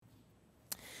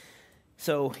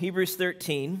So Hebrews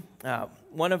 13,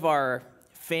 one of our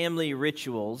family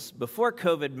rituals, before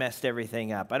COVID messed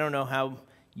everything up. I don't know how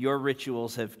your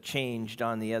rituals have changed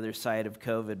on the other side of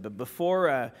COVID, but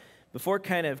before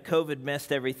kind of COVID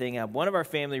messed everything up, one of our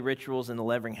family rituals in the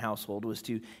Levering household was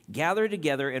to gather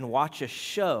together and watch a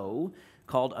show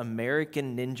called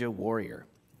American Ninja Warrior.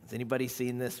 Has anybody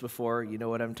seen this before? You know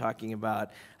what I'm talking about.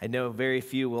 I know very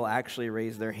few will actually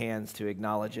raise their hands to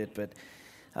acknowledge it, but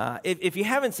if you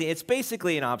haven't seen it, it's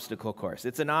basically an obstacle course.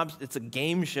 It's a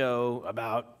game show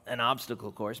about an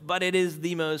obstacle course, but it is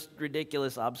the most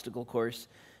ridiculous obstacle course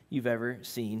you've ever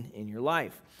seen in your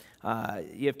life.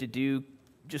 You have to do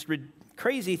just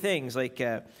crazy things like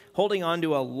holding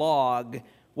onto a log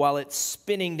while it's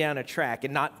spinning down a track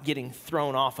and not getting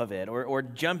thrown off of it, or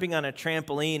jumping on a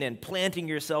trampoline and planting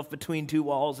yourself between two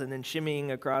walls and then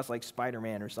shimmying across like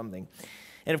Spider-Man or something.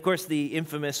 And of course, the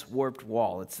infamous warped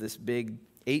wall. It's this big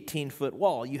 18-foot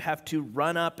wall you have to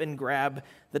run up and grab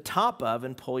the top of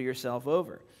and pull yourself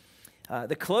over.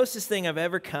 The closest thing I've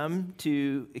ever come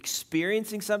to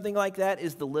experiencing something like that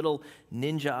is the little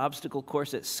ninja obstacle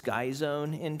course at Sky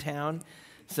Zone in town.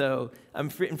 So, in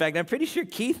fact, I'm pretty sure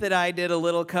Keith and I did a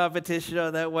little competition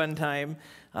on that one time.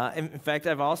 In fact,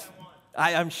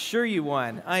 I'm sure you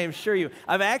won. I am sure you.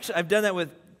 I've done that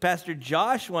with Pastor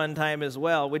Josh one time as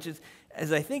well, which is,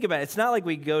 as I think about it, it's not like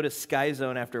we go to Sky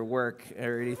Zone after work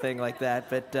or anything like that,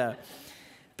 but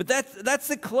that's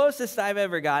the closest I've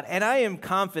ever got, and I am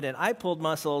confident I pulled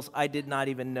muscles I did not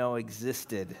even know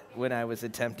existed when I was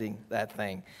attempting that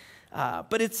thing.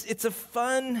 But it's a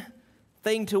fun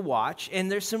thing to watch,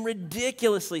 and there's some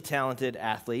ridiculously talented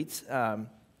athletes. And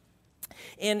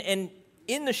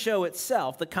in the show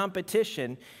itself, the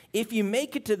competition, if you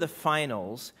make it to the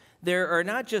finals, there's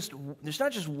not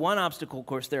just one obstacle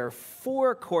course. There are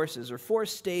 4 courses, or 4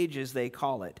 stages they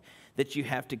call it, that you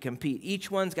have to compete.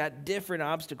 Each one's got different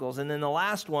obstacles, and then the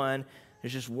last one,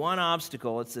 there's just one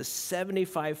obstacle. It's a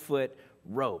 75-foot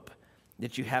rope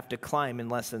that you have to climb in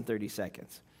less than 30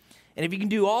 seconds. And if you can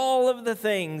do all of the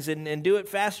things and do it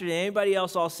faster than anybody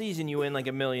else all season, you win like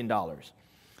 $1 million.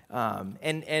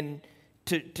 And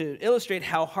to illustrate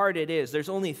how hard it is, there's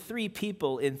only 3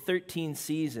 people in 13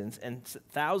 seasons and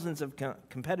thousands of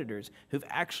competitors who've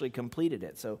actually completed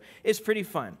it. So it's pretty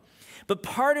fun. But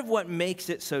part of what makes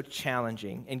it so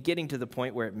challenging, and getting to the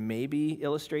point where it maybe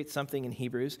illustrates something in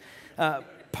Hebrews,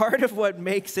 part of what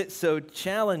makes it so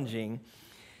challenging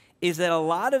is that a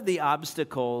lot of the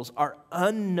obstacles are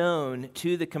unknown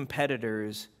to the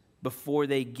competitors before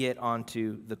they get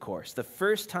onto the course. The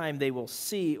first time they will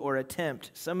see or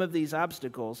attempt some of these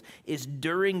obstacles is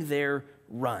during their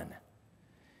run.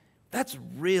 That's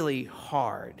really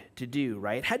hard to do,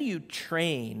 right? How do you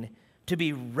train to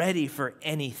be ready for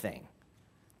anything?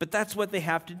 But that's what they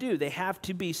have to do. They have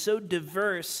to be so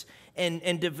diverse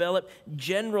and develop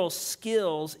general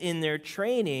skills in their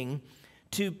training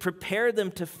to prepare them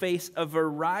to face a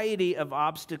variety of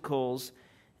obstacles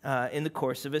in the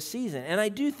course of a season. And I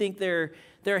do think there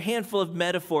are a handful of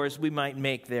metaphors we might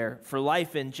make there for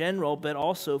life in general, but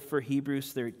also for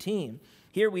Hebrews 13.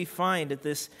 Here we find at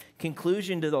this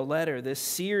conclusion to the letter, this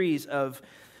series of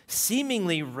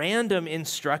seemingly random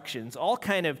instructions, all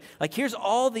kind of, like, here's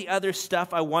all the other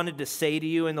stuff I wanted to say to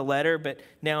you in the letter, but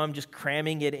now I'm just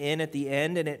cramming it in at the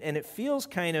end, and it feels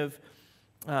kind of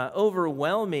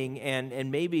overwhelming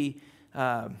and maybe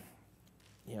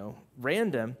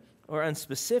random or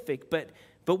unspecific, but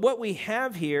what we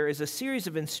have here is a series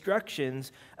of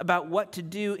instructions about what to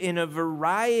do in a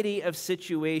variety of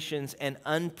situations and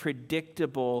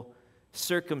unpredictable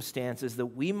circumstances that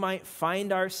we might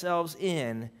find ourselves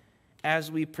in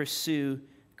as we pursue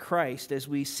Christ, as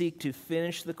we seek to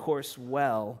finish the course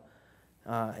well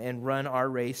and run our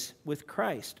race with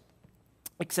Christ.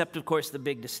 Except, of course, the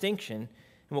big distinction, and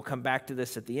we'll come back to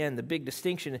this at the end, the big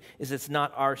distinction is it's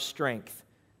not our strength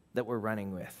that we're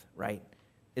running with, right?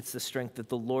 It's the strength that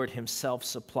the Lord himself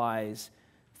supplies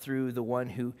through the one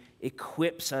who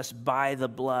equips us by the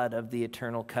blood of the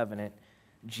eternal covenant,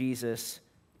 Jesus,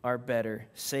 our better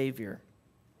Savior.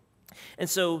 And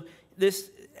so this,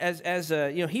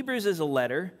 Hebrews is a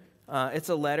letter. It's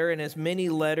a letter, and as many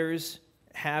letters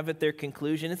have at their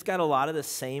conclusion, it's got a lot of the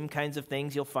same kinds of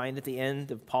things you'll find at the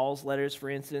end of Paul's letters, for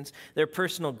instance. There are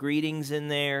personal greetings in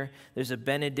there. There's a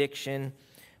benediction.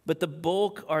 But the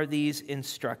bulk are these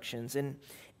instructions. And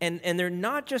they're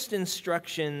not just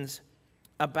instructions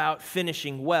about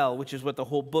finishing well, which is what the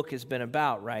whole book has been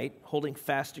about, right? Holding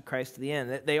fast to Christ to the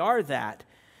end. They are that.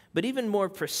 But even more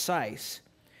precise,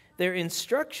 they're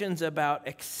instructions about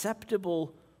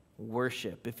acceptable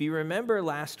worship. If you remember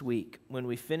last week when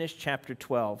we finished chapter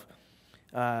 12,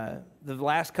 the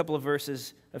last couple of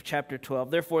verses of chapter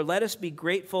 12. Therefore, let us be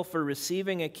grateful for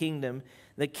receiving a kingdom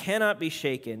that cannot be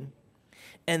shaken,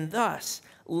 and thus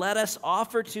let us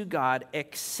offer to God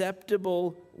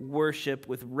acceptable worship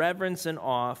with reverence and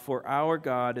awe, for our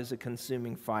God is a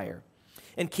consuming fire.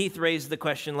 And Keith raised the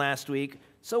question last week,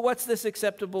 so what's this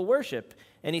acceptable worship?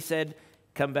 And he said,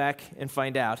 come back and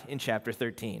find out in chapter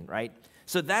 13, right?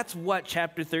 So that's what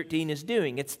chapter 13 is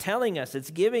doing. It's telling us,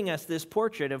 it's giving us this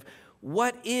portrait of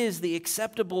what is the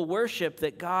acceptable worship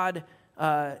that God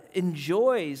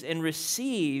enjoys and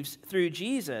receives through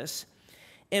Jesus.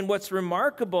 And what's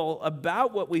remarkable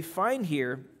about what we find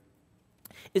here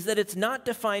is that it's not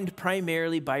defined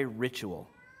primarily by ritual.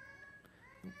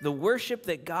 The worship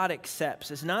that God accepts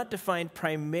is not defined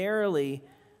primarily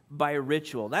by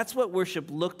ritual. That's what worship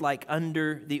looked like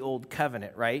under the Old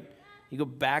Covenant, right? You go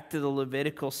back to the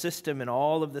Levitical system and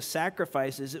all of the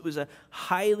sacrifices. It was a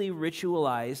highly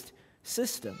ritualized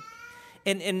system.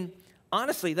 And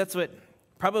honestly, that's what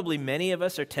probably many of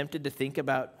us are tempted to think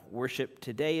about worship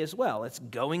today as well. It's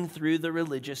going through the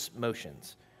religious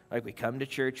motions. Like we come to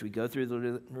church, we go through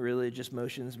the religious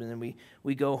motions, and then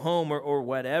we go home or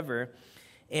whatever.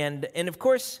 And of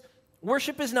course,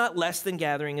 worship is not less than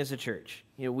gathering as a church.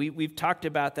 You know, we've talked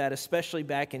about that, especially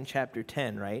back in chapter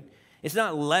 10, right? It's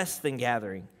not less than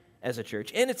gathering as a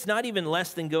church. And it's not even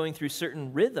less than going through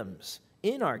certain rhythms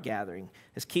in our gathering.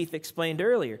 As Keith explained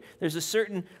earlier, there's a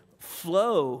certain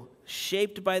flow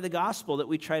shaped by the gospel that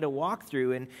we try to walk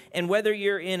through. And whether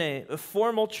you're in a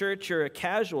formal church or a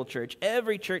casual church,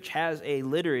 every church has a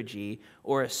liturgy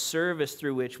or a service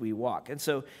through which we walk. And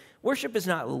so worship is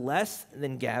not less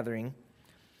than gathering,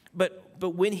 but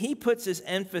when he puts his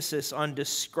emphasis on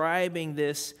describing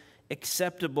this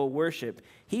acceptable worship,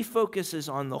 he focuses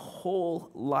on the whole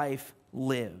life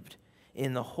lived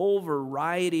in the whole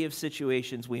variety of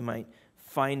situations we might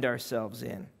find ourselves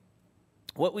in.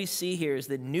 What we see here is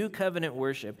that new covenant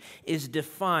worship is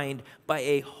defined by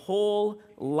a whole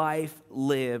life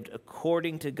lived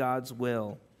according to God's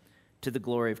will to the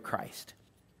glory of Christ.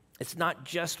 It's not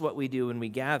just what we do when we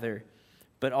gather,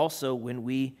 but also when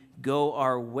we go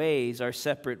our ways, our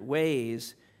separate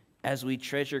ways, as we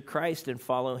treasure Christ and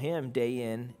follow him day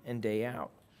in and day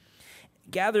out.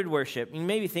 Gathered worship, you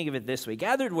maybe think of it this way.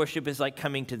 Gathered worship is like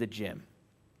coming to the gym,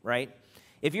 right?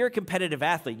 If you're a competitive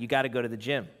athlete, you got to go to the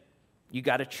gym. You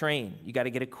got to train. You got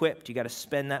to get equipped. You got to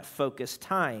spend that focused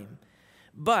time.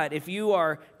 But if you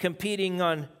are competing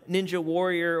on Ninja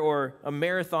Warrior or a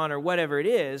marathon or whatever it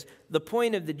is, the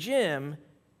point of the gym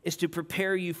is to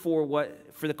prepare you for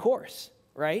the course,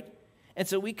 right? And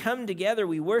so we come together,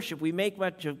 we worship, we make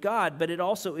much of God, but it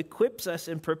also equips us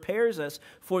and prepares us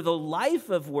for the life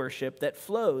of worship that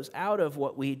flows out of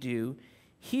what we do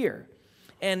here.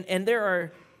 And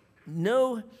there's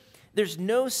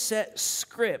no set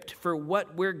script for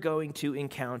what we're going to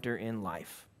encounter in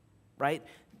life, right?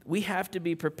 We have to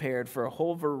be prepared for a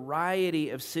whole variety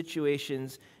of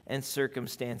situations and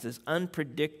circumstances,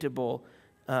 unpredictable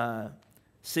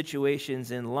situations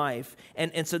in life.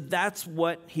 And so that's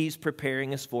what he's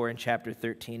preparing us for in chapter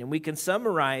 13. And we can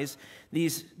summarize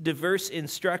these diverse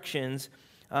instructions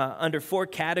under 4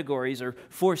 categories or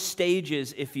 4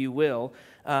 stages, if you will,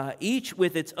 each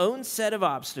with its own set of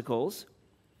obstacles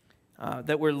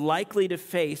that we're likely to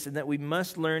face and that we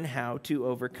must learn how to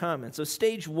overcome. And so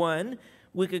stage 1,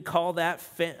 we could call that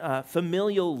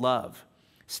familial love.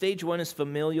 Stage 1 is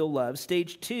familial love.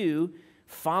 Stage 2,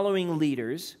 following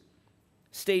leaders.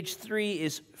 Stage 3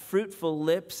 is fruitful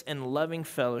lips and loving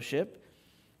fellowship.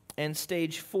 And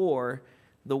stage 4,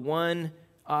 the one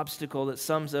obstacle that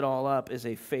sums it all up, is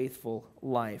a faithful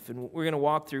life. And we're going to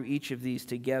walk through each of these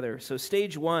together. So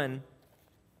stage 1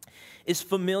 is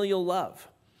familial love.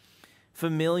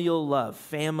 Familial love,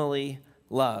 family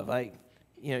love.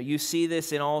 You see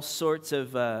this in all sorts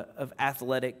of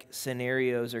athletic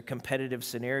scenarios or competitive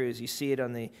scenarios. You see it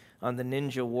on the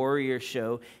Ninja Warrior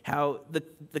show, how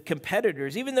the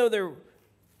competitors, even though they're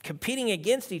competing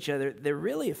against each other, they're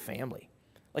really a family.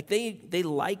 Like they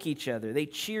like each other. They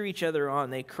cheer each other on.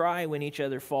 They cry when each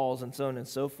other falls, and so on and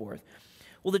so forth.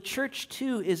 Well, the church,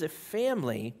 too, is a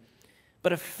family,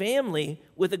 but a family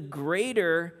with a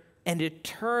greater and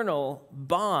eternal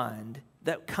bond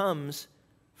that comes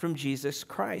from Jesus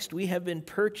Christ. We have been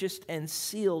purchased and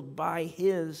sealed by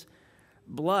his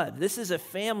blood. This is a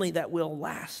family that will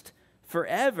last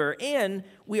forever, and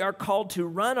we are called to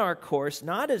run our course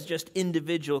not as just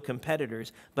individual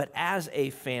competitors, but as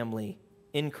a family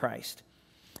in Christ.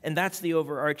 And that's the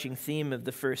overarching theme of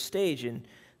the first stage in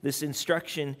this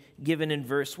instruction given in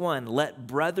verse 1. Let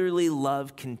brotherly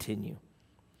love continue.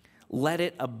 Let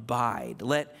it abide.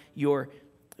 Let your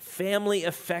family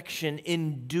affection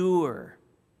endure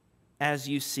as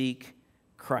you seek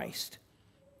Christ.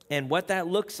 And what that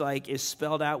looks like is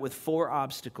spelled out with 4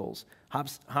 obstacles: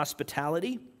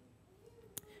 hospitality,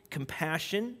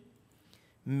 compassion,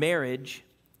 marriage,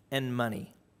 and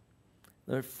money.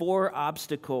 There are 4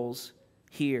 obstacles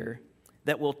here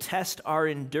that will test our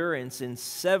endurance in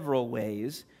several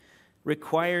ways,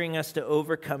 requiring us to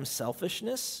overcome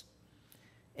selfishness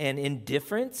and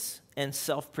indifference and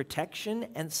self-protection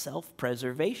and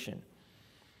self-preservation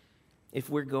if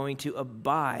we're going to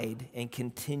abide and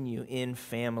continue in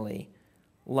family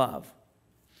love.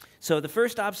 So the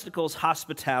first obstacle is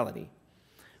hospitality,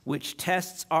 which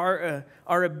tests our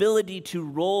ability to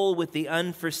roll with the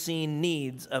unforeseen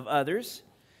needs of others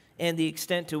and the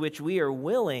extent to which we are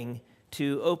willing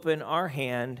to open our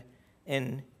hand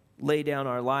and lay down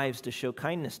our lives to show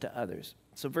kindness to others.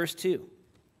 So verse 2,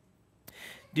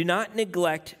 do not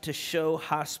neglect to show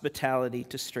hospitality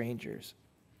to strangers,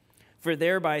 for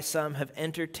thereby some have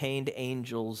entertained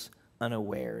angels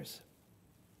unawares.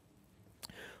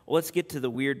 Well, let's get to the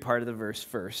weird part of the verse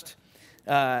first.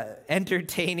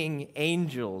 Entertaining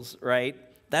angels, right?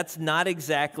 That's not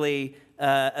exactly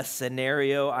a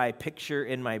scenario I picture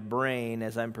in my brain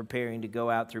as I'm preparing to go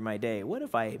out through my day. What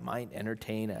if I might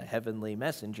entertain a heavenly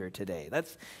messenger today?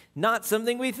 That's not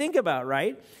something we think about,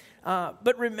 right?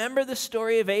 But remember the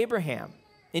story of Abraham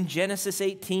in Genesis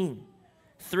 18.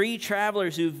 3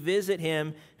 travelers who visit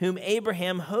him, whom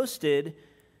Abraham hosted,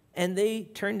 and they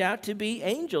turned out to be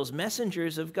angels,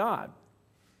 messengers of God.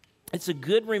 It's a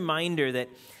good reminder that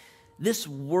this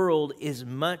world is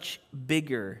much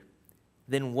bigger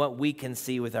than what we can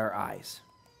see with our eyes,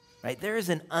 right? There is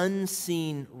an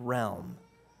unseen realm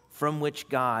from which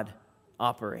God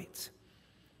operates.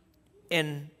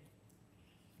 And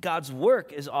God's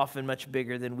work is often much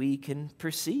bigger than we can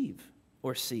perceive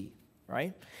or see,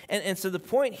 right? And so the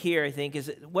point here, I think, is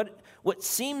that what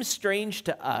seems strange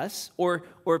to us, or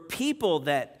people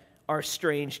that are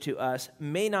strange to us,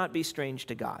 may not be strange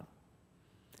to God.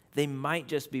 They might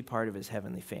just be part of his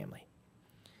heavenly family.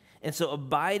 And so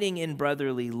abiding in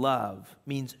brotherly love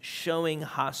means showing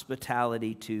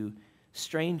hospitality to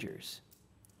strangers,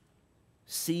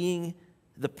 seeing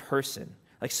the person.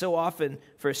 Like so often,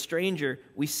 for a stranger,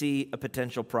 we see a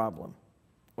potential problem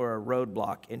or a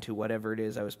roadblock into whatever it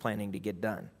is I was planning to get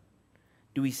done.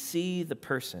 Do we see the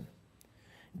person?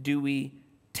 Do we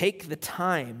take the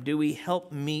time? Do we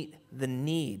help meet the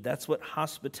need? That's what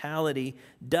hospitality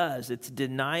does. It's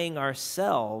denying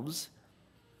ourselves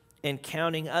and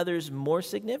counting others more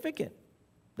significant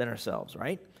than ourselves,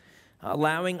 right?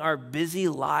 Allowing our busy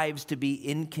lives to be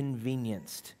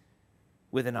inconvenienced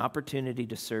with an opportunity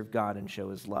to serve God and show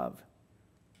his love.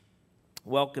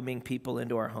 Welcoming people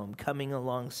into our home, coming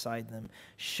alongside them,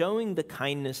 showing the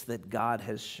kindness that God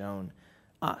has shown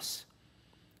us.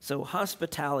 So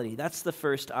hospitality, that's the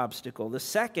first obstacle. The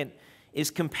second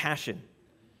is compassion.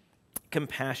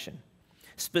 Compassion.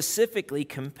 Specifically,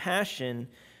 compassion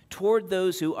toward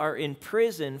those who are in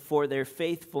prison for their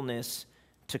faithfulness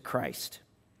to Christ,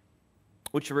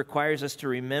 which requires us to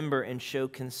remember and show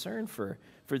concern for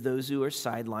those who are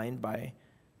sidelined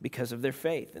because of their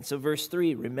faith. And so verse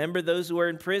 3, remember those who are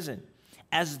in prison,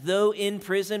 as though in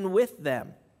prison with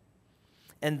them,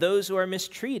 and those who are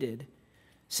mistreated,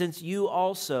 since you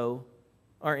also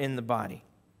are in the body.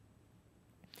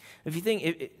 If you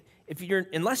think,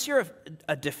 unless you're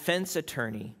a defense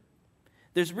attorney,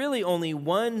 there's really only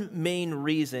one main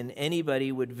reason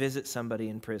anybody would visit somebody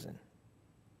in prison: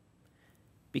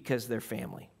 because they're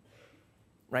family,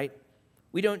 right?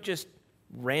 We don't just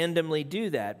randomly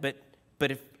do that, but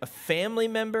if a family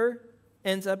member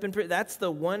ends up in prison, that's the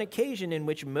one occasion in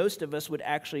which most of us would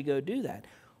actually go do that.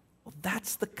 Well,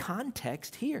 that's the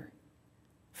context here.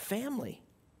 Family,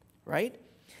 right?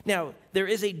 Now, there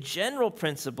is a general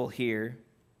principle here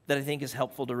that I think is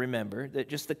helpful to remember, that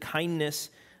just the kindness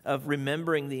of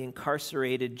remembering the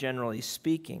incarcerated, generally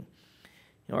speaking.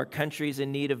 You know, our country is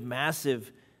in need of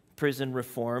massive prison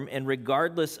reform, and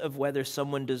regardless of whether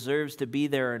someone deserves to be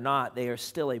there or not, they are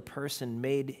still a person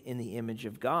made in the image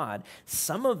of God.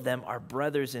 Some of them are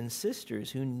brothers and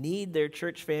sisters who need their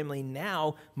church family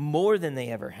now more than they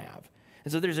ever have.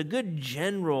 And so there's a good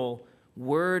general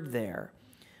word there.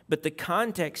 But the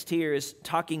context here is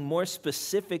talking more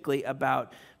specifically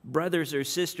about brothers or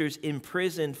sisters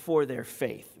imprisoned for their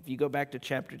faith. If you go back to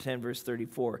chapter 10, verse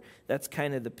 34, that's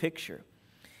kind of the picture.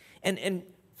 And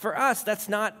for us, that's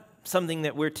not something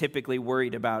that we're typically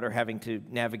worried about or having to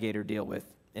navigate or deal with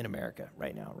in America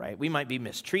right now, right? We might be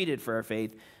mistreated for our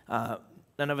faith.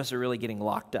 None of us are really getting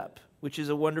locked up, which is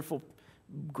a wonderful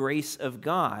grace of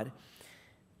God.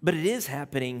 But it is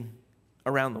happening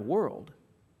around the world.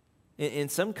 in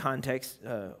some contexts,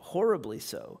 horribly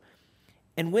so.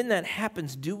 And when that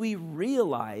happens, do we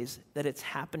realize that it's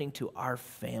happening to our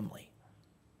family?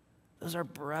 Those are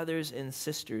brothers and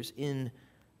sisters in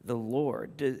the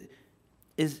Lord.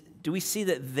 Do we see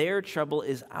that their trouble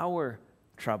is our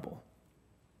trouble?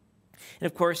 And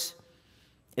of course,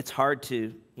 it's hard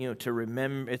to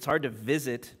remember. It's hard to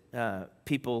visit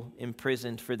people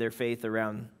imprisoned for their faith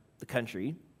around the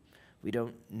country. We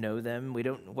don't know them.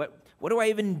 What do I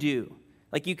even do?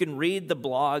 Like, you can read the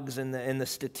blogs and the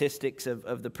statistics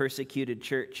of the persecuted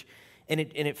church, and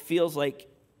it feels like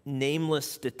nameless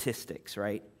statistics,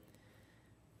 right?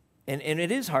 And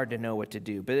it is hard to know what to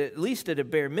do, but at least at a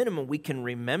bare minimum, we can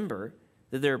remember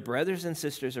that there are brothers and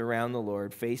sisters around the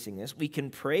Lord facing this. We can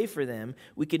pray for them.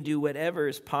 We can do whatever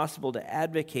is possible to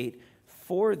advocate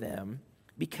for them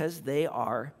because they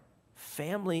are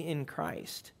family in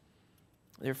Christ.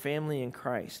 They're family in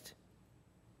Christ.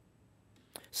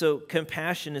 So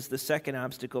compassion is the second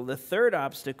obstacle. The third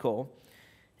obstacle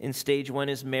in stage 1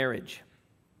 is marriage.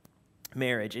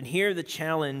 Marriage. And here the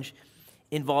challenge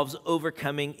involves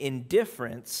overcoming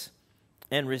indifference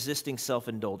and resisting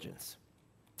self-indulgence.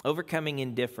 Overcoming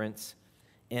indifference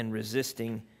and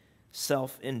resisting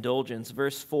self-indulgence.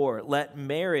 Verse 4, let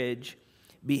marriage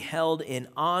be held in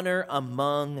honor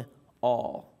among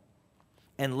all,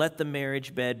 and let the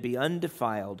marriage bed be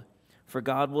undefiled, for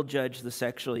God will judge the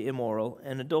sexually immoral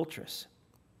and adulterous.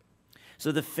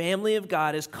 So the family of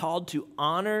God is called to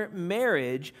honor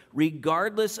marriage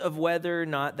regardless of whether or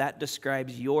not that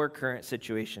describes your current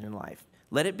situation in life.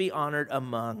 Let it be honored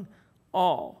among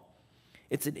all.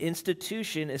 It's an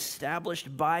institution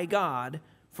established by God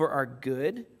for our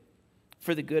good,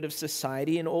 for the good of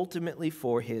society, and ultimately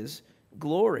for His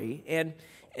glory.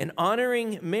 And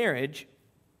honoring marriage,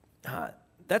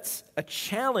 that's a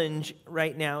challenge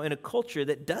right now in a culture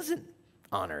that doesn't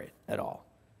honor it at all.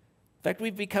 In fact,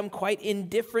 we've become quite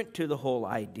indifferent to the whole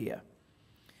idea.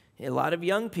 A lot of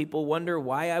young people wonder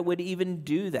why I would even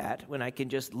do that when I can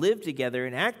just live together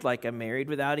and act like I'm married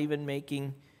without even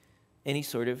making any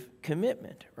sort of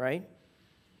commitment, right?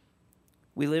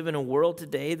 We live in a world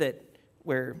today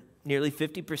where nearly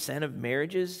 50% of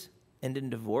marriages end in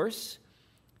divorce.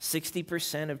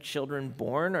 60% of children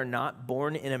born are not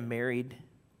born in a married.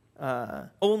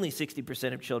 Only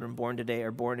 60% of children born today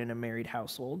are born in a married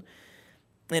household.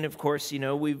 And of course,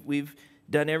 we've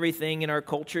done everything in our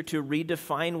culture to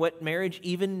redefine what marriage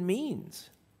even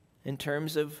means in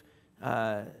terms of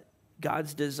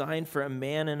God's design for a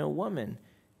man and a woman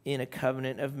in a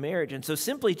covenant of marriage. And so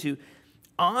simply to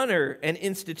honor an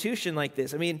institution like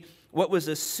this, what was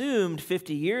assumed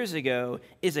 50 years ago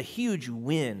is a huge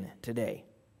win today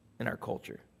in our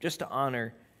culture, just to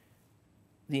honor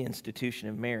the institution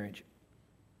of marriage.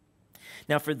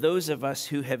 Now, for those of us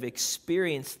who have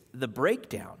experienced the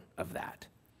breakdown of that,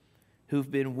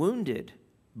 who've been wounded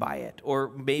by it, or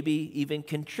maybe even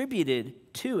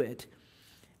contributed to it,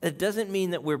 it doesn't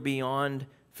mean that we're beyond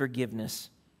forgiveness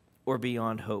or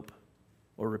beyond hope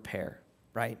or repair,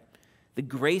 right? The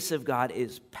grace of God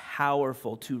is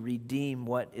powerful to redeem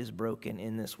what is broken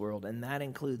in this world, and that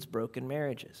includes broken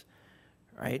marriages,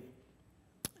 right?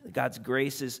 God's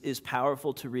grace is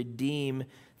powerful to redeem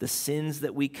the sins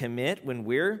that we commit when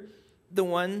we're the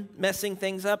one messing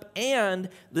things up, and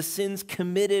the sins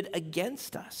committed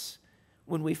against us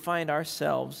when we find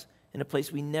ourselves in a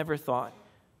place we never thought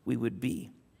we would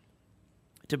be.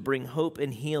 To bring hope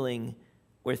and healing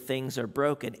where things are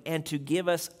broken, and to give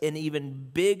us an even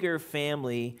bigger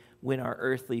family when our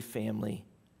earthly family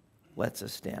lets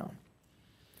us down.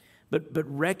 But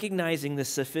recognizing the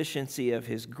sufficiency of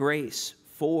His grace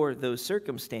for those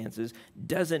circumstances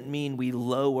doesn't mean we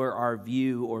lower our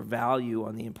view or value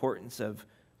on the importance of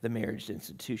the marriage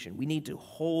institution. We need to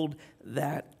hold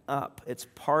that up. It's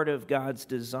part of God's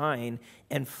design,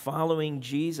 and following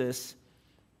Jesus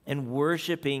and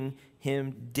worshiping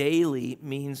Him daily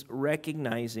means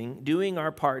recognizing, doing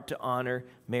our part to honor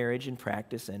marriage in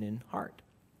practice and in heart.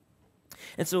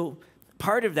 And so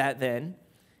part of that then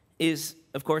is,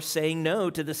 of course, saying no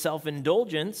to the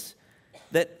self-indulgence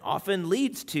that often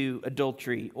leads to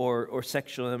adultery or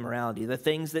sexual immorality, the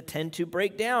things that tend to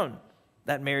break down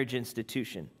that marriage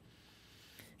institution.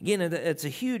 Again, it's a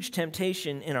huge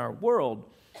temptation in our world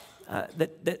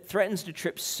that threatens to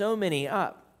trip so many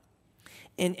up.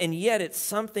 And yet it's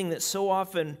something that so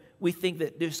often we think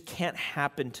that this can't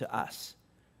happen to us,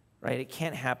 right? It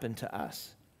can't happen to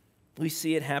us. We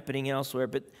see it happening elsewhere,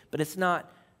 but it's not,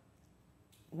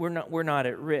 we're not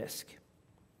at risk.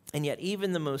 And yet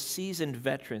even the most seasoned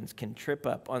veterans can trip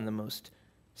up on the most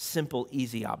simple,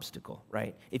 easy obstacle,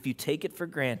 right? If you take it for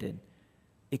granted,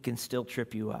 it can still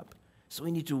trip you up. So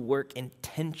we need to work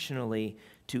intentionally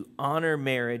to honor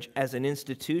marriage as an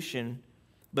institution,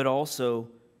 but also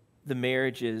the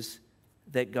marriages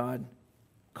that God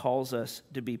calls us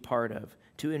to be part of,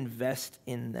 to invest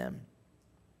in them.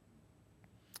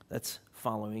 That's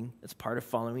part of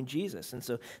following Jesus. And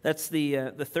so that's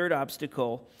the third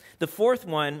obstacle. The fourth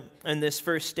one in this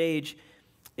first stage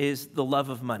is the love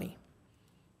of money.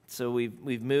 So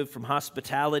we've moved from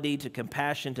hospitality to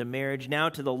compassion to marriage, now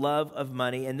to the love of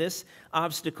money. And this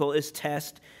obstacle is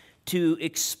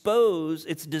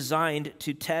it's designed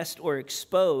to test or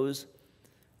expose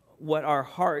what our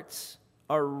hearts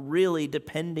are really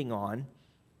depending on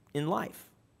in life.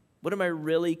 What am I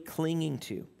really clinging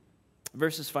to?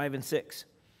 Verses 5 and 6.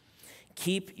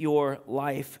 Keep your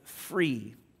life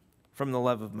free from the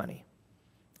love of money,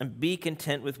 and be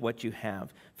content with what you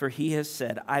have. For he has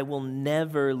said, I will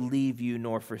never leave you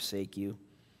nor forsake you.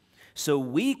 So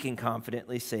we can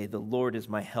confidently say, the Lord is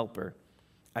my helper.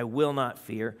 I will not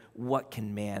fear. What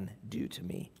can man do to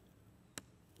me?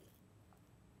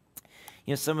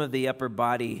 You know, some of the upper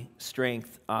body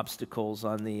strength obstacles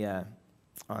on the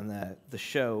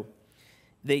show,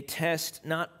 they test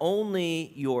not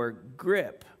only your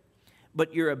grip,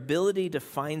 but your ability to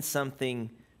find something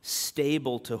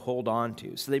stable to hold on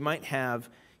to. So they might have,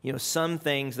 some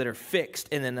things that are fixed,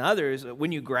 and then others,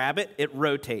 when you grab it, it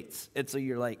rotates. And so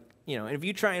you're like, and if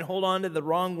you try and hold on to the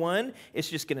wrong one, it's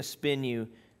just going to spin you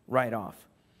right off.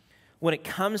 When it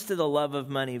comes to the love of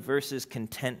money versus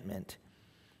contentment,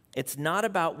 it's not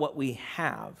about what we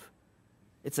have.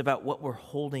 It's about what we're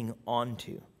holding on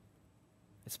to.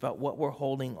 It's about what we're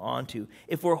holding on to.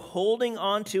 If we're holding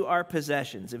on to our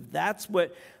possessions, if that's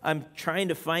what I'm trying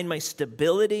to find my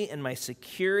stability and my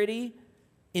security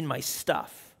in my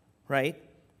stuff, right?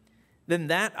 Then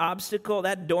that obstacle,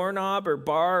 that doorknob or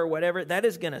bar or whatever, that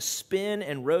is going to spin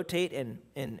and rotate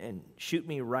and shoot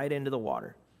me right into the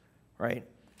water, right?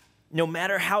 No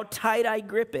matter how tight I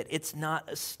grip it, it's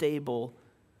not a stable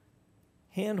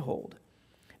handhold.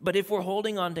 But if we're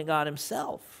holding on to God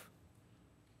himself,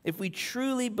 if we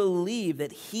truly believe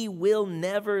that he will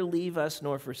never leave us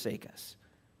nor forsake us,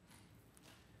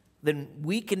 then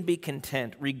we can be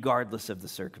content regardless of the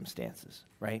circumstances,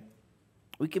 right?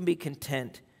 We can be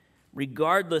content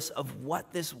regardless of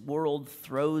what this world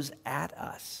throws at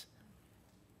us.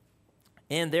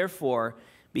 And therefore,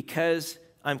 because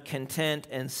I'm content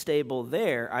and stable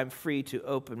there, I'm free to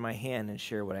open my hand and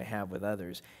share what I have with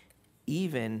others,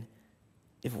 even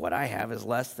if what I have is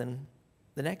less than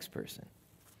the next person.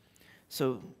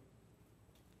 So,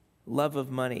 love of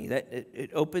money,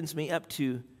 it opens me up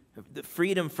to the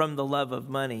freedom from the love of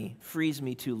money, frees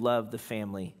me to love the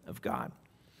family of God.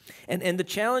 And the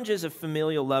challenges of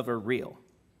familial love are real,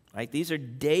 right? These are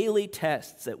daily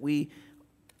tests that we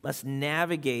must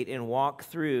navigate and walk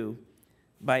through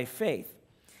by faith.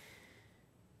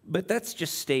 But that's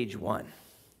just stage one,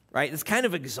 right? It's kind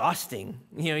of exhausting.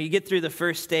 You get through the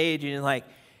first stage and you're like,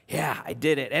 yeah, I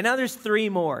did it. And now there's 3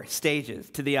 more stages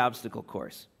to the obstacle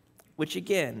course, which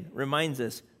again reminds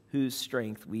us whose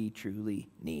strength we truly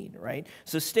need, right?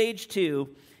 So stage 2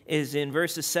 is in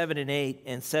verses 7 and 8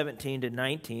 and 17 to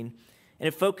 19, and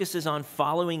it focuses on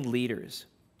following leaders.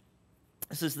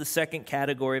 This is the second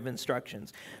category of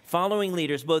instructions. Following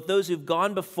leaders, both those who've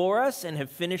gone before us and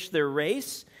have finished their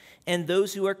race, and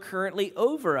those who are currently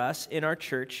over us in our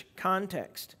church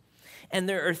context. And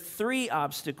there are 3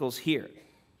 obstacles here: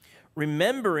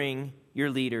 remembering your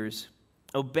leaders,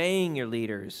 obeying your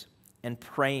leaders, and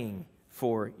praying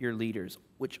for your leaders,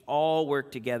 which all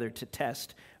work together to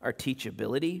test our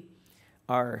teachability,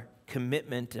 our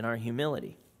commitment, and our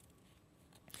humility.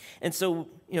 And so,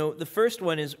 the first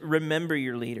one is remember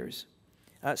your leaders.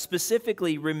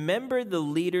 Specifically, remember the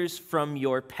leaders from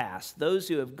your past, those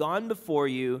who have gone before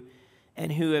you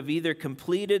and who have either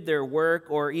completed their work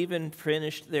or even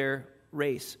finished their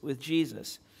race with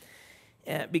Jesus.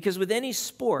 Because with any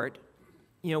sport,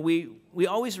 we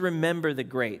always remember the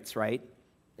greats, right?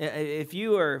 If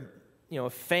you are, a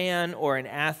fan or an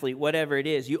athlete, whatever it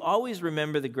is, you always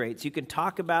remember the greats. You can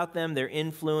talk about them, their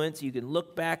influence. You can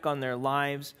look back on their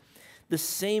lives. The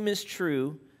same is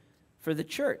true for the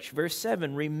church. Verse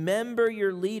 7, remember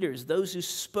your leaders, those who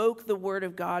spoke the word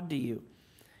of God to you.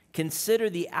 Consider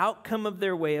the outcome of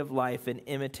their way of life and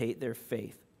imitate their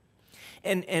faith.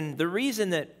 And the reason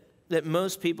that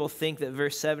most people think that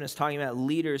verse 7 is talking about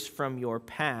leaders from your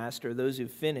past or those who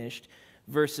finished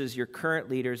versus your current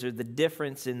leaders, or the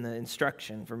difference in the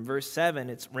instruction. From verse 7,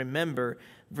 it's remember.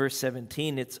 Verse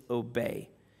 17, it's obey.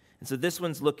 And so this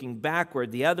one's looking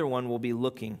backward. The other one will be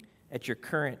looking at your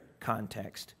current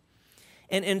context.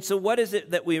 And so what is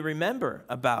it that we remember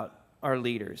about our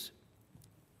leaders?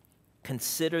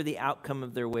 Consider the outcome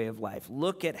of their way of life.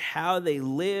 Look at how they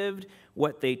lived,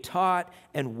 what they taught,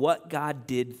 and what God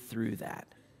did through that.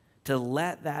 To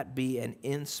let that be an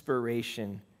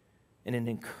inspiration and an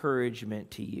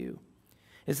encouragement to you.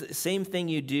 It's the same thing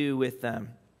you do with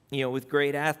with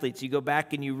great athletes. You go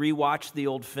back and you rewatch the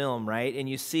old film, right? And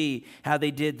you see how they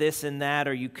did this and that,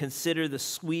 or you consider the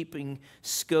sweeping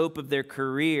scope of their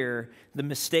career, the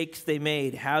mistakes they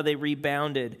made, how they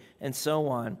rebounded, and so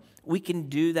on. We can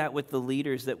do that with the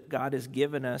leaders that God has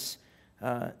given us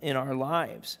in our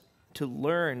lives, to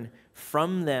learn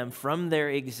from them, from their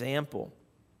example.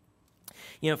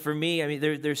 For me,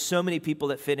 there's so many people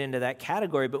that fit into that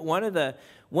category, but one of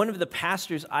the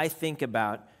pastors I think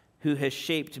about who has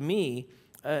shaped me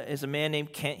is a man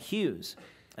named Kent Hughes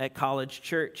at College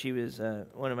Church. He was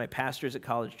one of my pastors at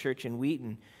College Church in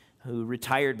Wheaton, who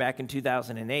retired back in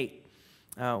 2008.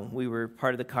 We were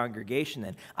part of the congregation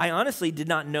then. I honestly did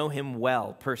not know him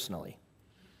well personally,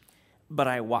 but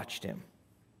I watched him.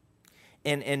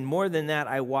 And more than that,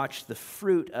 I watched the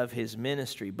fruit of his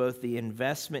ministry, both the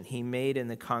investment he made in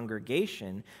the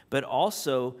congregation, but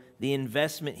also the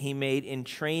investment he made in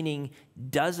training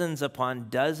dozens upon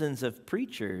dozens of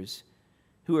preachers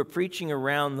who are preaching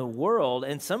around the world,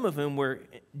 and some of whom were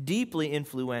deeply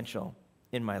influential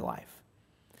in my life.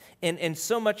 And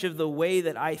so much of the way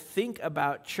that I think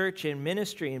about church and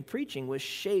ministry and preaching was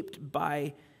shaped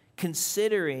by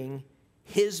considering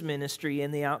his ministry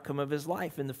and the outcome of his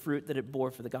life and the fruit that it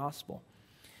bore for the gospel.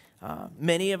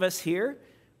 Many of us here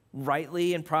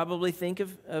rightly and probably think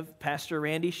of Pastor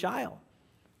Randy Scheil,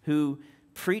 who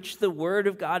preached the word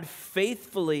of God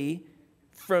faithfully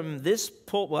from this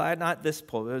pulpit, well, not this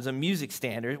pulpit, it was a music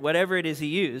standard, whatever it is he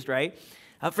used, right?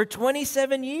 For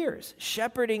 27 years,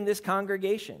 shepherding this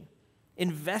congregation,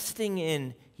 investing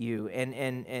in you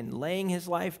and laying his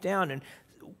life down. And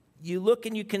you look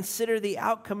and you consider the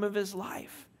outcome of his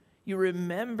life. You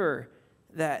remember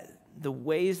that the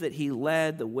ways that he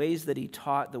led, the ways that he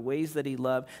taught, the ways that he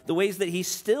loved, the ways that he's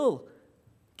still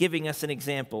giving us an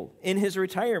example in his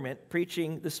retirement,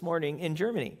 preaching this morning in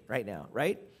Germany right now,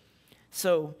 right?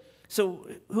 So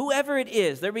whoever it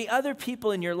is, there'll be other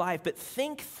people in your life, but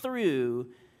think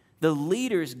through the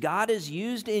leaders God has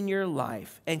used in your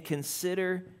life and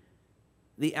consider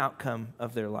the outcome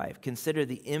of their life. Consider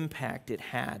the impact it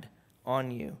had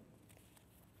on you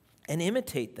and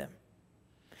imitate them.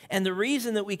 And the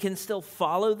reason that we can still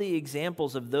follow the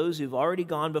examples of those who've already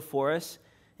gone before us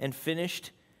and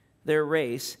finished their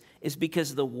race is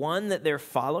because the one that they're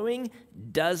following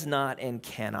does not and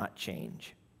cannot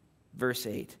change. Verse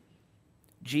 8,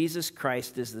 Jesus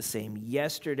Christ is the same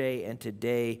yesterday and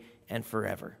today and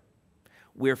forever.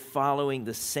 We're following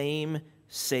the same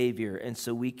Savior, and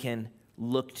so we can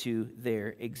look to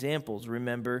their examples.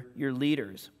 Remember your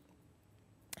leaders.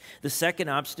 The second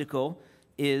obstacle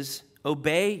is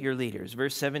obey your leaders.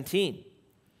 Verse 17.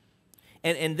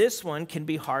 And this one can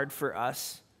be hard for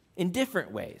us in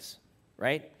different ways,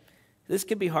 right? This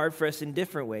can be hard for us in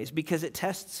different ways because it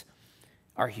tests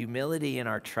our humility and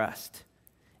our trust.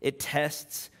 It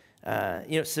tests,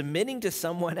 submitting to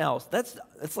someone else. That's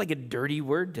like a dirty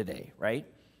word today, right?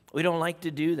 We don't like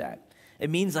to do that. It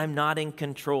means I'm not in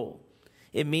control.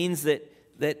 It means that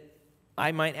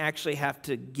I might actually have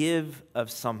to give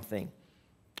of something,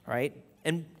 right?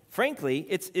 And frankly,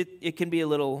 it can be a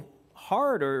little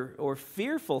hard or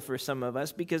fearful for some of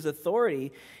us because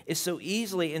authority is so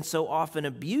easily and so often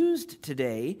abused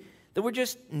today that we're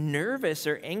just nervous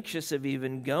or anxious of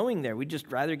even going there. We'd just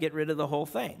rather get rid of the whole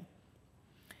thing.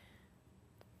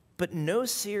 But no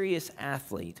serious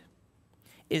athlete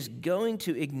is going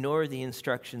to ignore the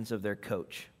instructions of their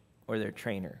coach or their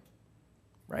trainer,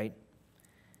 right?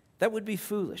 That would be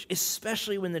foolish,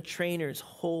 especially when the trainer's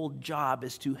whole job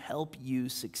is to help you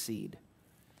succeed.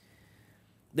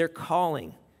 Their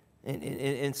calling,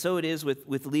 and so it is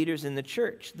with leaders in the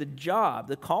church.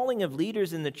 The calling of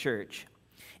leaders in the church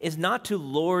is not to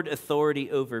lord authority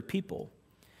over people,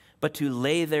 but to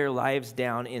lay their lives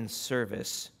down in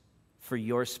service for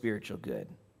your spiritual good.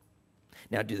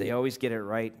 Now, do they always get it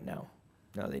right? No,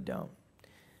 they don't.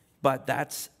 But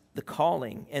that's the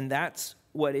calling, and that's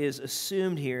what is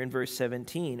assumed here in verse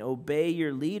 17. Obey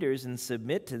your leaders and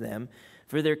submit to them,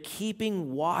 for they're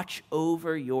keeping watch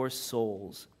over your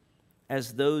souls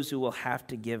as those who will have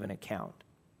to give an account.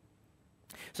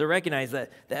 So recognize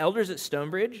that the elders at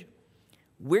Stonebridge,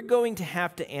 we're going to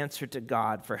have to answer to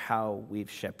God for how we've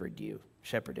shepherded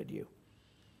you.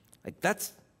 Like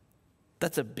that's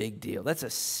a big deal. That's a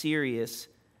serious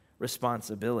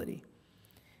responsibility.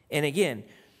 And again,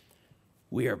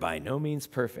 we are by no means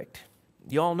perfect.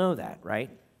 You all know that,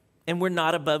 right? And we're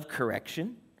not above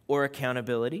correction or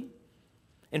accountability.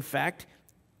 In fact,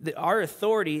 our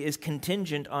authority is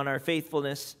contingent on our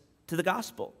faithfulness to the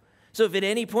gospel. So if at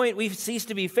any point we cease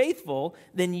to be faithful,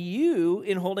 then you,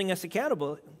 in holding us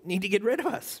accountable, need to get rid of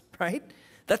us, right?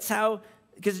 That's how,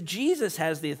 because Jesus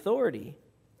has the authority,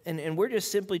 and we're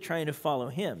just simply trying to follow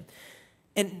him.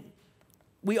 And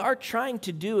we are trying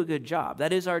to do a good job.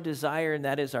 That is our desire and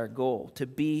that is our goal, to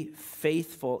be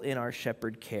faithful in our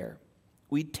shepherd care.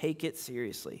 We take it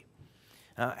seriously.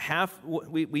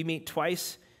 We meet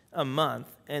twice a month,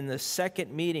 and the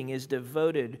second meeting is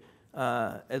devoted,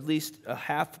 at least a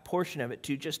half portion of it,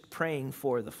 to just praying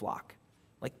for the flock.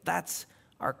 Like, that's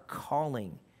our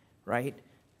calling, right?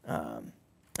 And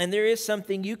there is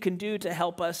something you can do to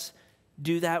help us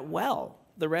do that well.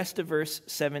 The rest of verse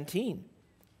 17.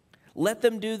 Let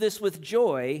them do this with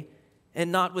joy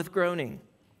and not with groaning,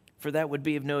 for that would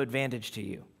be of no advantage to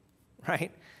you,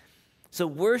 right? So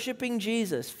worshiping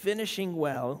Jesus, finishing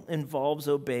well, involves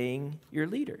obeying your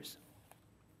leaders.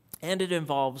 And it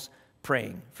involves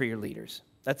praying for your leaders.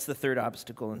 That's the third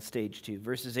obstacle in stage 2,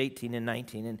 verses 18 and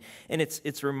 19. And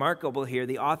it's remarkable here.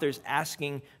 The author's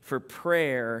asking for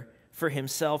prayer for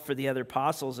himself, for the other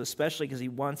apostles, especially because he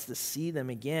wants to see them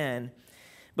again.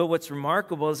 But what's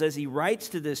remarkable is as he writes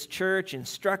to this church,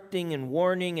 instructing and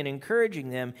warning and encouraging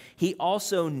them, he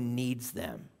also needs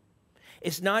them.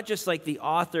 It's not just like the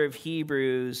author of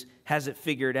Hebrews has it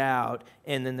figured out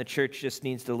and then the church just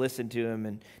needs to listen to him.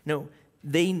 And no,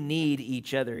 they need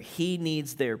each other. He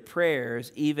needs their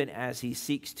prayers even as he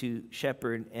seeks to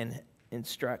shepherd and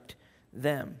instruct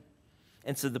them.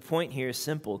 And so the point here is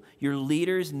simple. Your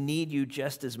leaders need you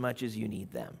just as much as you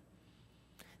need them.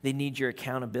 They need your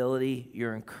accountability,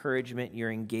 your encouragement,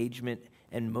 your engagement,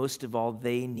 and most of all,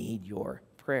 they need your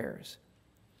prayers.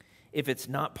 If it's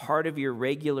not part of your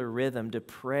regular rhythm to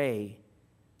pray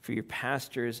for your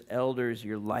pastors, elders,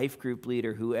 your life group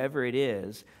leader, whoever it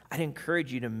is, I'd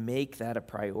encourage you to make that a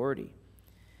priority,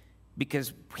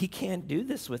 because we can't do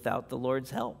this without the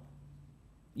Lord's help.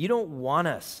 You don't want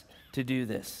us to do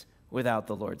this without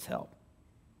the Lord's help,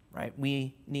 right?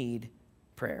 We need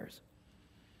prayers.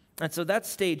 And so that's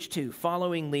stage 2,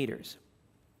 following leaders.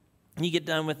 You get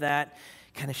done with that,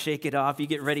 kind of shake it off. You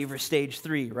get ready for stage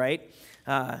 3, right?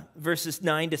 Verses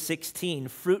 9 to 16,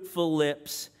 fruitful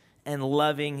lips and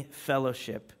loving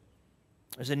fellowship.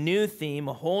 There's a new theme,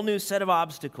 a whole new set of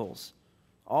obstacles,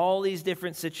 all these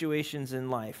different situations in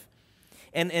life.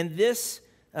 And this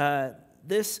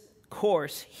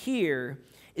course here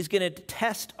is going to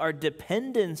test our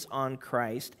dependence on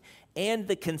Christ and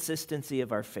the consistency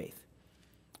of our faith.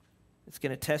 It's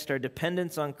going to test our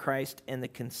dependence on Christ and the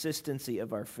consistency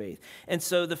of our faith. And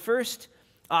so the first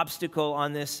obstacle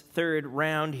on this third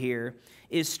round here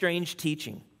is strange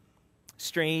teaching.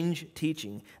 Strange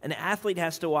teaching. An athlete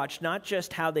has to watch not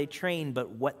just how they train,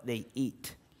 but what they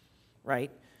eat,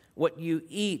 right? What you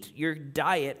eat, your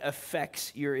diet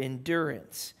affects your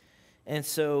endurance. And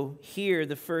so here,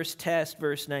 the first test,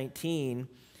 verse 19,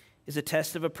 is a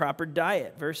test of a proper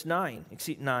diet. Verse 9,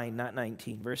 not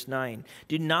 19, verse 9.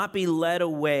 Do not be led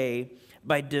away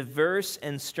by diverse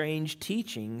and strange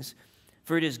teachings,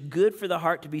 for it is good for the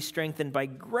heart to be strengthened by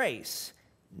grace,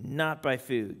 not by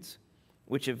foods,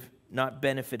 which have not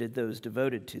benefited those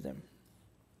devoted to them.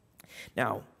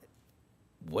 Now,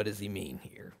 what does he mean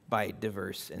here by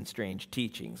diverse and strange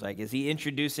teachings? Like, is he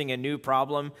introducing a new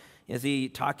problem? Is he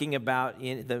talking about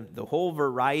the whole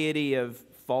variety of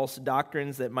false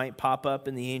doctrines that might pop up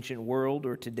in the ancient world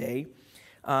or today?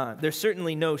 There's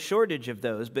certainly no shortage of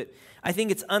those, but I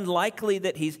think it's unlikely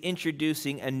that he's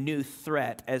introducing a new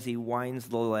threat as he winds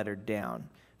the letter down.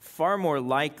 Far more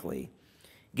likely,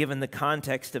 given the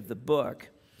context of the book,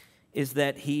 is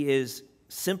that he is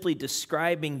simply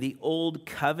describing the old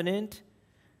covenant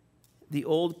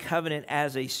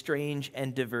as a strange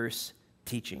and diverse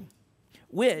teaching,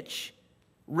 which,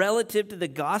 relative to the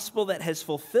gospel that has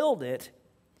fulfilled it,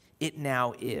 it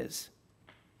now is.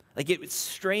 Like, it's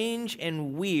strange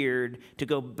and weird to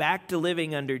go back to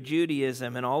living under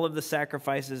Judaism and all of the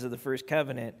sacrifices of the first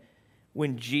covenant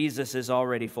when Jesus has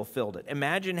already fulfilled it.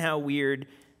 Imagine how weird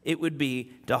it would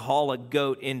be to haul a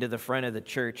goat into the front of the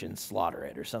church and slaughter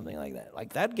it or something like that.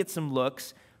 Like, that gets some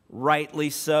looks,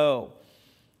 rightly so.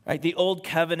 Right? The old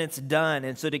covenant's done,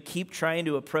 and so to keep trying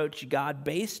to approach God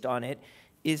based on it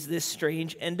is this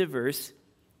strange and diverse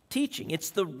teaching. It's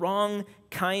the wrong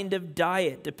kind of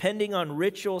diet. Depending on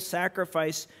ritual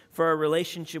sacrifice for our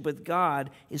relationship with God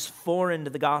is foreign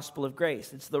to the gospel of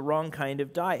grace. It's the wrong kind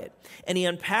of diet. And he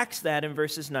unpacks that in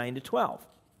verses 9 to 12.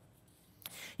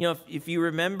 You know, if you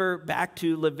remember back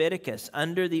to Leviticus,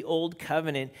 under the old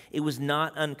covenant, it was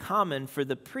not uncommon for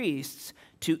the priests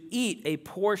to eat a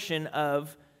portion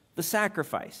of the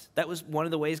sacrifice. That was one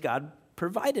of the ways God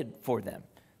provided for them.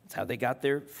 That's how they got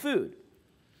their food.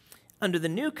 Under the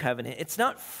new covenant, it's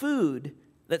not food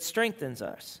that strengthens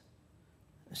us.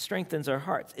 It strengthens our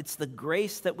hearts. It's the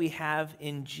grace that we have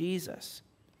in Jesus.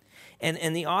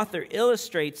 And the author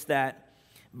illustrates that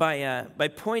by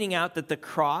pointing out that the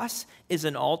cross is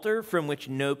an altar from which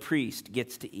no priest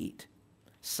gets to eat.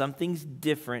 Something's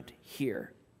different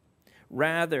here.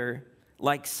 Rather,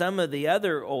 like some of the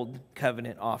other old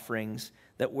covenant offerings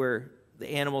that were the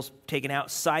animals taken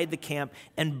outside the camp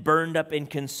and burned up and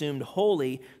consumed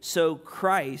wholly, so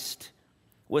Christ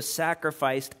was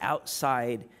sacrificed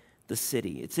outside the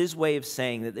city. It's his way of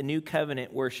saying that the new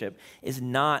covenant worship is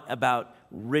not about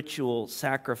ritual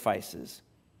sacrifices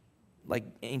like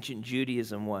ancient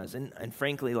Judaism was, and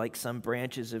frankly, like some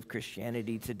branches of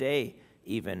Christianity today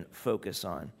even focus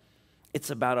on. It's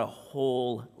about a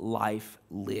whole life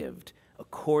lived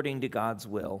according to God's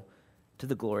will to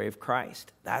the glory of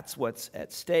Christ. That's what's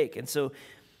at stake. And so,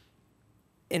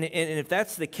 and if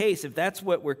that's the case, if that's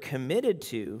what we're committed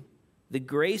to, the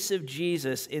grace of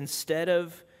Jesus, instead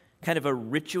of kind of a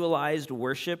ritualized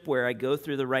worship where I go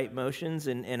through the right motions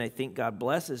and I think God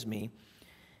blesses me,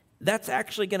 that's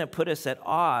actually going to put us at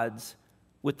odds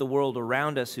with the world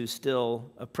around us who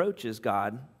still approaches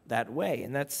God that way.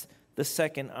 And that's the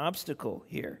second obstacle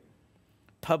here,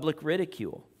 public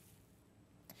ridicule.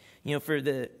 You know, for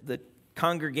the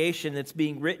congregation that's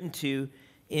being written to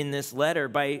in this letter,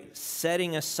 by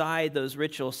setting aside those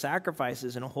ritual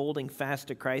sacrifices and holding fast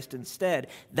to Christ instead,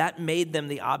 that made them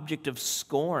the object of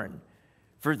scorn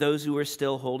for those who were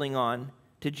still holding on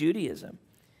to Judaism.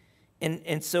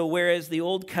 And so whereas the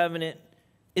old covenant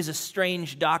is a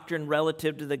strange doctrine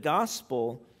relative to the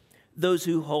gospel, those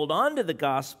who hold on to the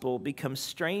gospel become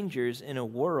strangers in a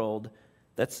world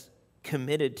that's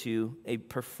committed to a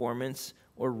performance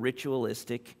or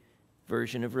ritualistic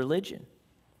version of religion.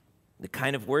 The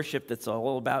kind of worship that's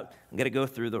all about, I'm going to go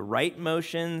through the right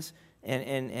motions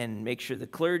and make sure the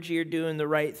clergy are doing the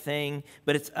right thing,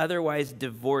 but it's otherwise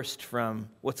divorced from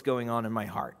what's going on in my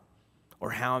heart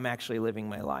or how I'm actually living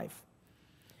my life.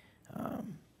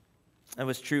 That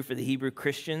was true for the Hebrew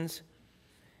Christians.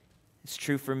 It's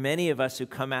true for many of us who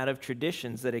come out of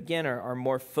traditions that, again, are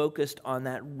more focused on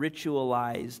that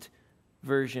ritualized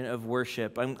version of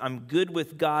worship. I'm good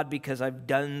with God because I've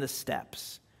done the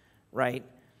steps, right?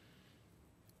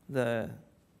 The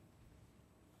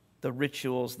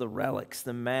rituals, the relics,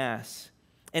 the Mass.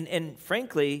 And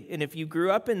frankly, and if you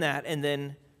grew up in that and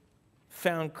then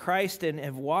found Christ and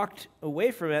have walked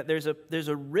away from it, there's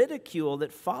a ridicule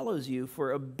that follows you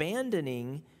for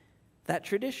abandoning that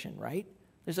tradition, right?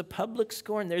 There's a public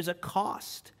scorn. There's a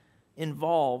cost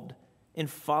involved in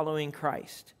following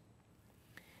Christ.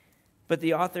 But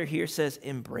the author here says,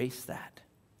 embrace that.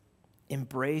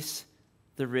 Embrace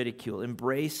the ridicule.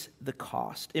 Embrace the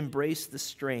cost. Embrace the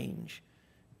strange,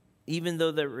 even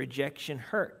though the rejection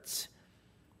hurts.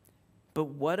 But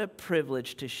what a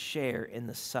privilege to share in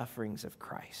the sufferings of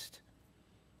Christ.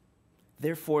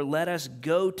 Therefore, let us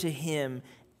go to him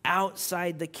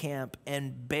outside the camp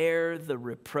and bear the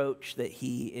reproach that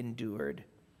he endured.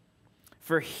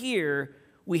 For here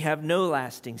we have no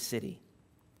lasting city,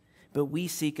 but we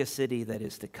seek a city that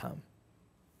is to come.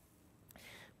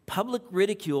 Public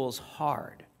ridicule is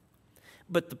hard,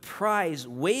 but the prize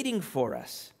waiting for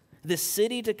us, the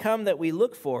city to come that we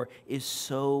look for, is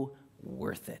so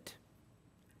worth it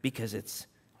because it's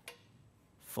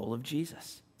full of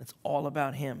Jesus. It's all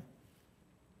about him.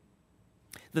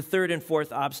 The third and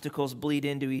fourth obstacles bleed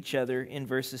into each other in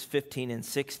verses 15 and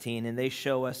 16, and they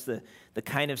show us the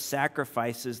kind of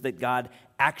sacrifices that God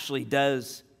actually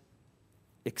does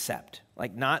accept.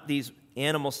 Like not these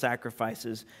animal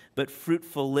sacrifices, but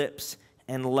fruitful lips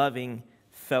and loving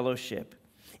fellowship.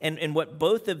 And what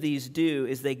both of these do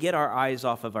is they get our eyes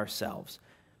off of ourselves.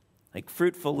 Like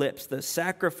fruitful lips, the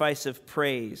sacrifice of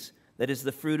praise, that is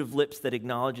the fruit of lips that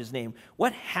acknowledge his name.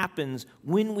 What happens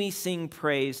when we sing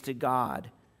praise to God?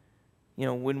 You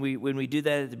know, when we do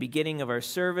that at the beginning of our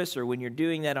service or when you're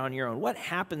doing that on your own, what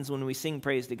happens when we sing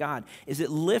praise to God is it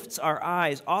lifts our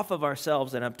eyes off of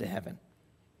ourselves and up to heaven.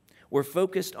 We're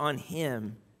focused on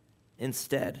him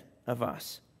instead of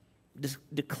us,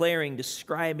 declaring,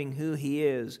 describing who he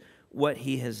is, what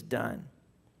he has done.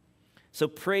 So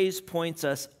praise points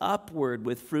us upward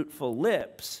with fruitful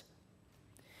lips,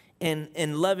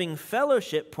 and loving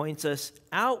fellowship points us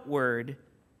outward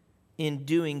in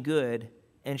doing good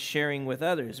and sharing with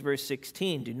others. Verse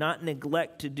 16, do not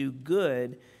neglect to do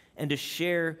good and to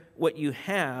share what you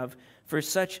have, for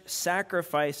such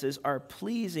sacrifices are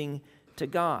pleasing to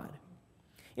God.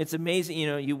 It's amazing, you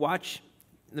know, you watch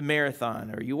the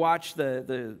marathon, or you watch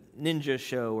the ninja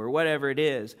show, or whatever it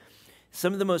is,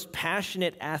 some of the most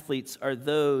passionate athletes are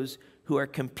those who are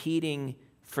competing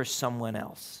for someone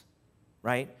else,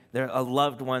 right? They're a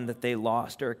loved one that they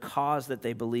lost or a cause that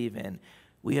they believe in.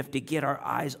 We have to get our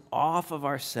eyes off of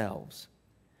ourselves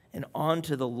and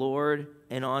onto the Lord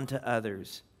and onto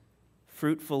others.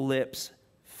 Fruitful lips,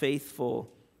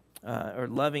 faithful or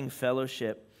loving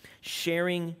fellowship,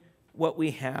 sharing what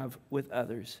we have with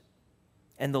others.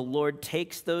 And the Lord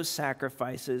takes those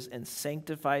sacrifices and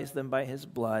sanctifies them by his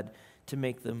blood to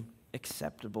make them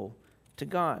acceptable to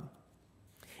God.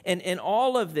 And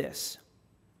all of this,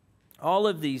 all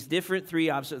of these different three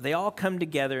obstacles, they all come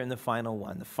together in the final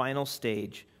one, the final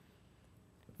stage,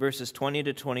 verses 20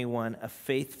 to 21, a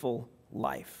faithful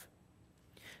life.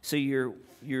 So you're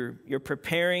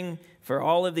preparing for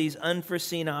all of these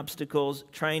unforeseen obstacles,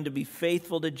 trying to be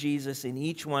faithful to Jesus in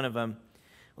each one of them.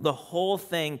 The whole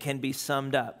thing can be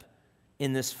summed up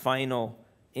in this final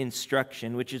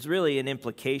instruction, which is really an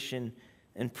implication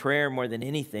and prayer more than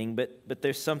anything, but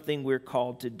there's something we're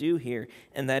called to do here,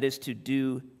 and that is to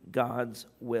do God's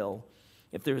will.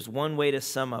 If there's one way to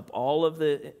sum up all of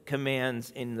the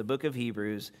commands in the book of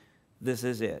Hebrews, this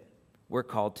is it. We're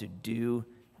called to do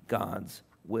God's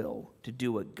will, to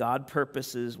do what God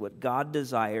purposes, what God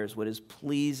desires, what is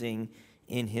pleasing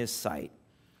in his sight.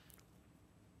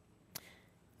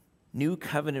 New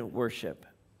covenant worship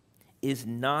is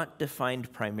not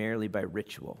defined primarily by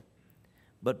ritual,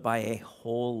 but by a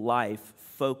whole life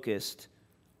focused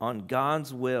on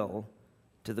God's will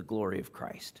to the glory of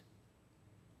Christ.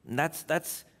 And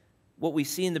that's what we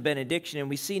see in the benediction. And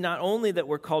we see not only that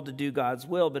we're called to do God's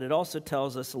will, but it also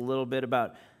tells us a little bit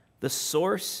about the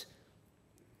source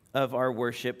of our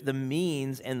worship, the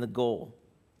means, and the goal.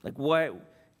 Like, what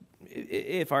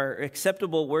if our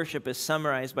acceptable worship is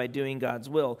summarized by doing God's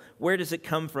will, where does it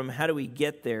come from? How do we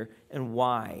get there? And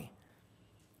why?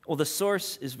 Well, the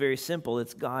source is very simple.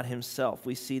 It's God himself.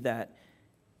 We see that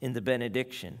in the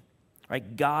benediction.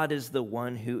 Right? God is the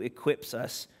one who equips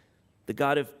us, the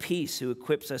God of peace who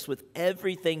equips us with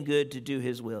everything good to do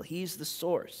his will. He's the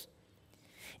source.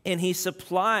 And he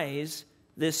supplies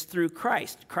this through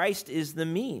Christ. Christ is the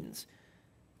means.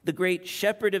 The great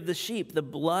shepherd of the sheep, the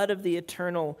blood of the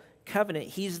eternal covenant.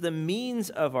 He's the means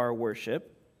of our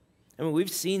worship. I mean,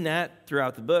 we've seen that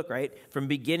throughout the book, right? From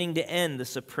beginning to end, the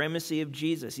supremacy of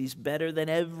Jesus. He's better than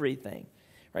everything,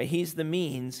 right? He's the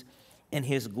means, and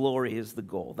his glory is the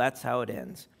goal. That's how it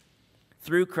ends.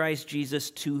 Through Christ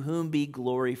Jesus, to whom be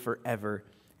glory forever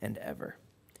and ever.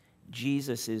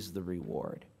 Jesus is the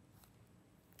reward.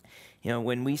 You know,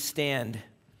 when we stand,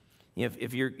 you know,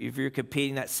 if you're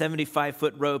competing that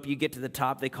 75-foot rope, you get to the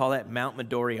top, they call that Mount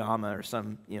Midoriyama or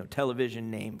some, television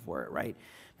name for it, right?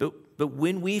 But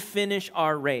when we finish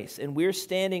our race and we're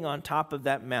standing on top of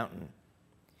that mountain,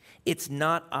 it's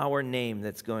not our name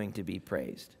that's going to be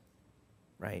praised,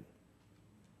 right?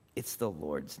 It's the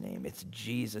Lord's name. It's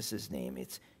Jesus' name.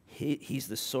 He's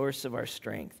the source of our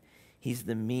strength. He's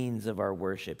the means of our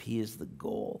worship. He is the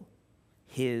goal.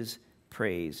 His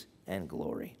praise and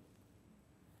glory.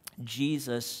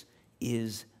 Jesus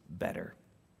is better.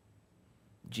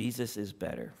 Jesus is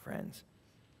better, friends.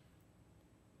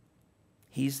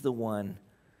 He's the one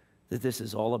that this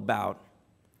is all about.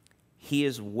 He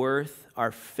is worth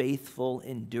our faithful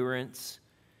endurance.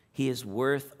 He is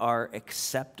worth our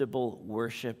acceptable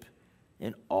worship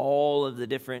in all of the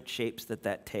different shapes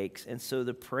that takes. And so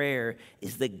the prayer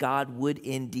is that God would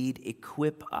indeed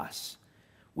equip us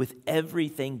with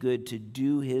everything good to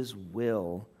do his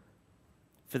will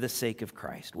for the sake of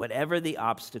Christ. Whatever the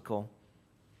obstacle,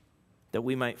 that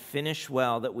we might finish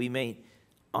well, that we may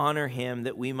honor him,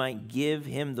 that we might give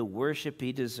him the worship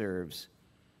he deserves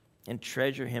and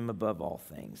treasure him above all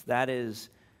things. That is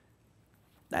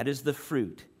the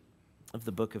fruit of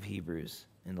the book of Hebrews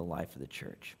in the life of the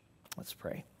church. Let's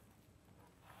pray.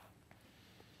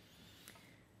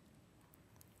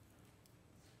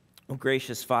 Oh,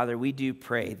 gracious Father, we do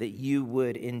pray that you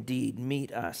would indeed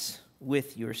meet us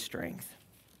with your strength.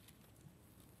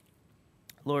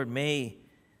 Lord, may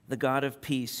the God of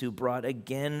peace, who brought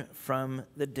again from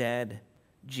the dead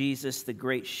Jesus, the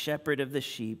great shepherd of the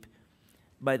sheep,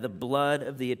 by the blood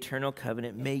of the eternal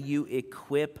covenant, may you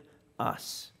equip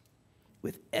us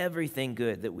with everything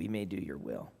good that we may do your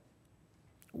will,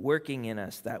 working in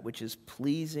us that which is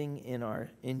pleasing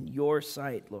in your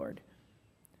sight, Lord,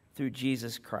 through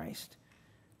Jesus Christ,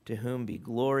 to whom be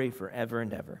glory forever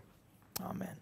and ever. Amen.